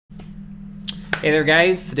Hey there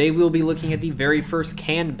guys, today we'll be looking at the very first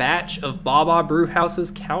canned batch of Baa Baa Brewhouse's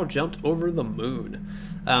Cow Jumped Over the Moon.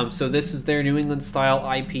 So this is their New England style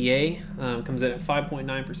IPA, comes in at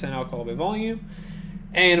 5.9% alcohol by volume,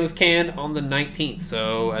 and it was canned on the 19th,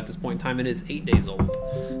 so at this point in time it is 8 days old.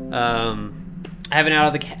 I haven't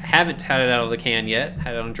had it out of the can yet,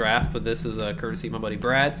 had it on draft, but this is courtesy of my buddy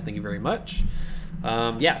Brad, so thank you very much.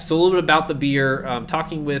 Yeah, so a little bit about the beer,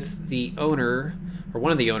 talking with the owner, or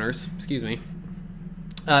one of the owners, excuse me.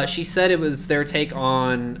 She said it was their take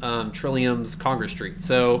on Trillium's Congress Street.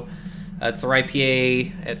 So it's their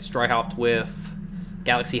IPA. It's dry hopped with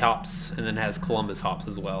Galaxy hops, and then has Columbus hops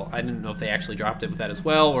as well. I didn't know if they actually dropped it with that as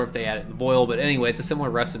well, or if they added it in the boil. But anyway, it's a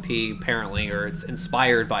similar recipe apparently, or it's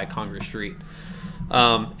inspired by Congress Street.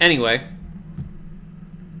 Anyway,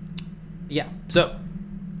 yeah. So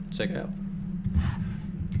check it out.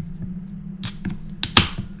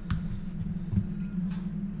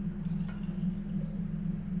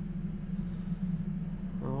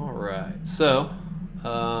 So,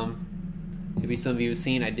 maybe some of you have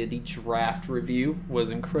seen I did the draft review. Was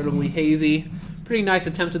incredibly hazy. Pretty nice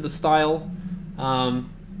attempt at the style. A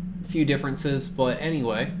few differences, but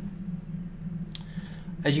anyway.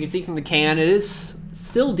 As you can see from the can, it is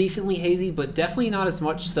still decently hazy, but definitely not as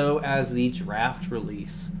much so as the draft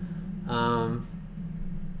release.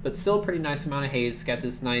 But still a pretty nice amount of haze. It's got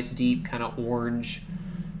this nice deep kind of orange,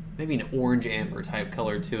 maybe an orange amber type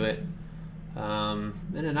color to it.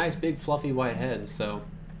 And a nice big fluffy white head, so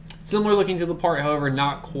similar looking to the part, however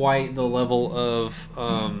not quite the level of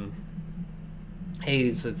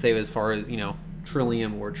haze, let's say, as far as, you know,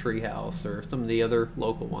 Trillium or Treehouse or some of the other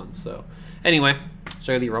local ones. So anyway,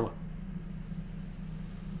 show you the aroma.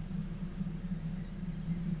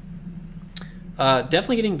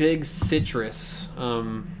 Definitely getting big citrus,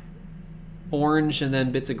 orange, and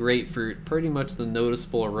then bits of grapefruit. Pretty much the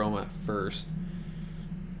noticeable aroma at first.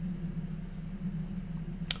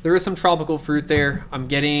 There is some tropical fruit there. I'm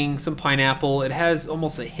getting some pineapple. It has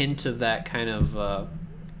almost a hint of that kind of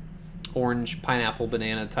orange pineapple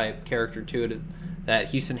banana type character to it that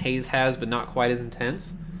Houston Haze has, but not quite as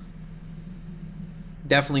intense.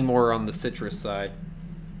 Definitely more on the citrus side,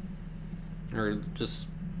 or just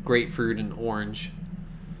grapefruit and orange.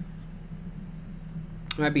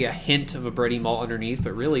 There might be a hint of a bready malt underneath,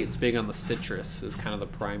 but really it's big on the citrus is kind of the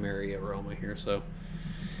primary aroma here. So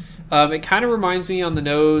it kind of reminds me on the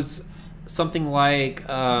nose something like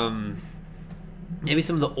maybe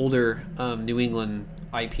some of the older New England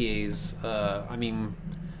IPAs. I mean,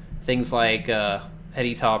 things like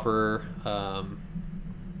Eddie Topper. Oh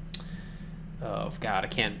God, I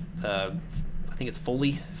can't. I think it's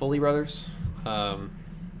Foley Brothers. Some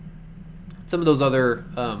of those other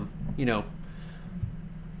you know,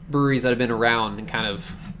 breweries that have been around and kind of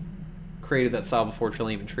created that style before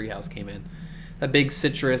Trillium and Treehouse came in. That big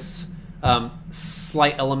citrus,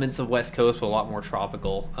 slight elements of West Coast, but a lot more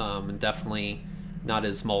tropical, and definitely not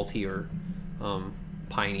as malty or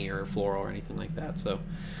piney or floral or anything like that. So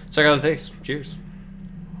check out the taste. Cheers.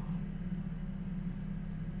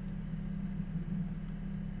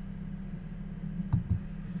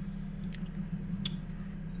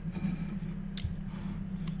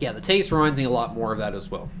 Yeah, the taste reminds me a lot more of that as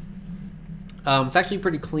well. It's actually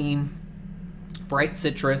pretty clean, bright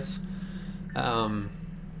citrus.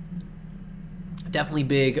 Definitely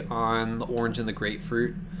big on the orange and the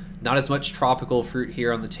grapefruit. Not as much tropical fruit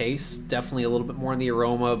here on the taste. Definitely a little bit more in the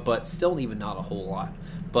aroma, but still even not a whole lot.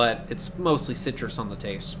 But it's mostly citrus on the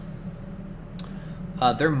taste.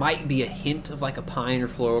 There might be a hint of like a pine or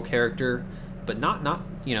floral character, but not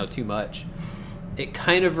you know, too much. It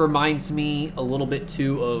kind of reminds me a little bit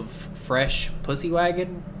too of fresh Pussy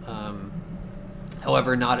Wagon.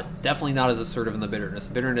 However, definitely not as assertive in the bitterness.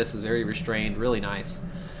 The bitterness is very restrained, really nice.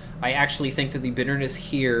 I actually think that the bitterness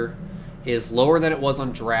here is lower than it was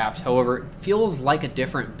on draft. However, it feels like a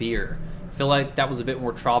different beer. I feel like that was a bit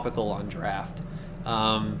more tropical on draft.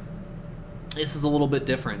 This is a little bit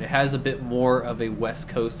different. It has a bit more of a West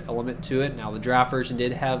Coast element to it. Now, the draft version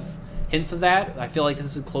did have hints of that. I feel like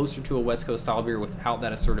this is closer to a West Coast style beer without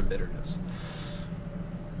that assertive bitterness.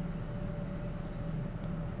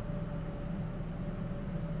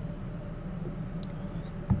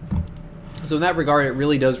 So in that regard, it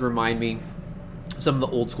really does remind me of some of the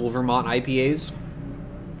old school Vermont IPAs.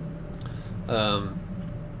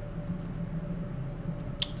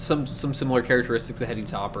 Some similar characteristics of Eddie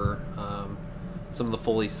Topper. Some of the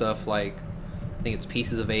Foley stuff, like I think it's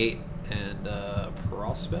Pieces of 8 and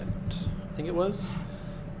Prospect, I think it was.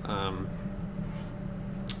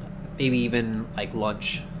 Maybe even like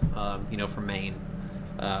Lunch, you know, from Maine.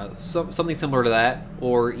 Something similar to that,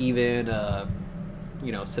 or even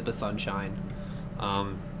you know, Sip of Sunshine.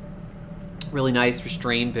 Really nice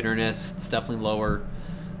restrained bitterness. It's definitely lower.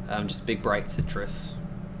 Just big bright citrus.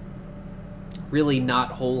 Really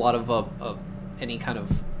not a whole lot of any kind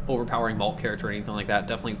of overpowering malt character or anything like that.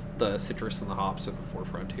 Definitely the citrus and the hops at the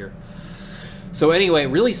forefront here. So anyway,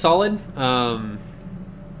 really solid.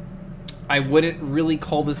 I wouldn't really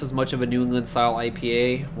call this as much of a New England style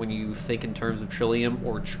IPA when you think in terms of Trillium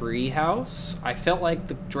or Treehouse. I felt like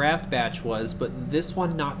the draft batch was, but this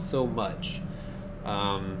one not so much.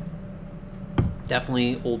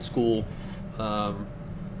 Definitely old school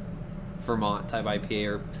Vermont type IPA,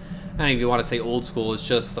 or I don't know if you want to say old school. It's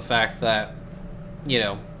just the fact that, you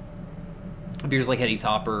know, beers like Heady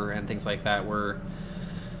Topper and things like that were,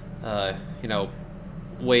 you know,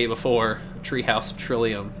 way before Treehouse and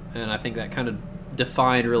Trillium, and I think that kind of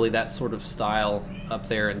defined really that sort of style up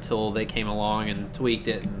there until they came along and tweaked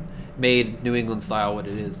it and made New England style what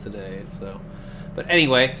it is today. So, but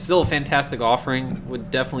anyway, still a fantastic offering. Would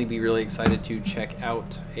definitely be really excited to check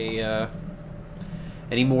out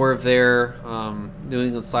any more of their New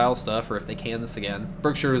England style stuff, or if they can this again.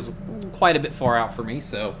 Berkshire is quite a bit far out for me,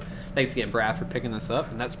 so thanks again, Brad, for picking this up.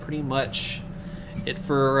 And that's pretty much it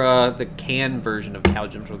for the canned version of Cow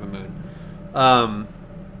Jumped Over the Moon.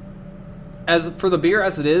 As for the beer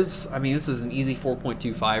as it is, I mean, this is an easy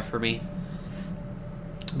 4.25 for me.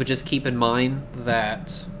 But just keep in mind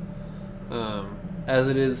that as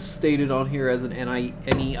it is stated on here as an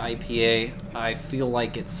NE IPA, I feel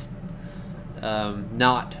like it's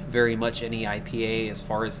not very much NE IPA as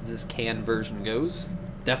far as this canned version goes.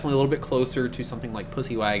 Definitely a little bit closer to something like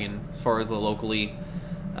Pussy Wagon as far as the locally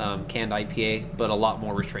canned IPA, but a lot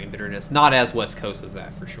more restrained bitterness. Not as West Coast as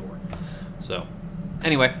that for sure. So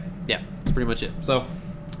anyway, yeah, that's pretty much it. So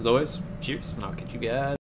as always, cheers, and I'll catch you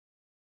guys.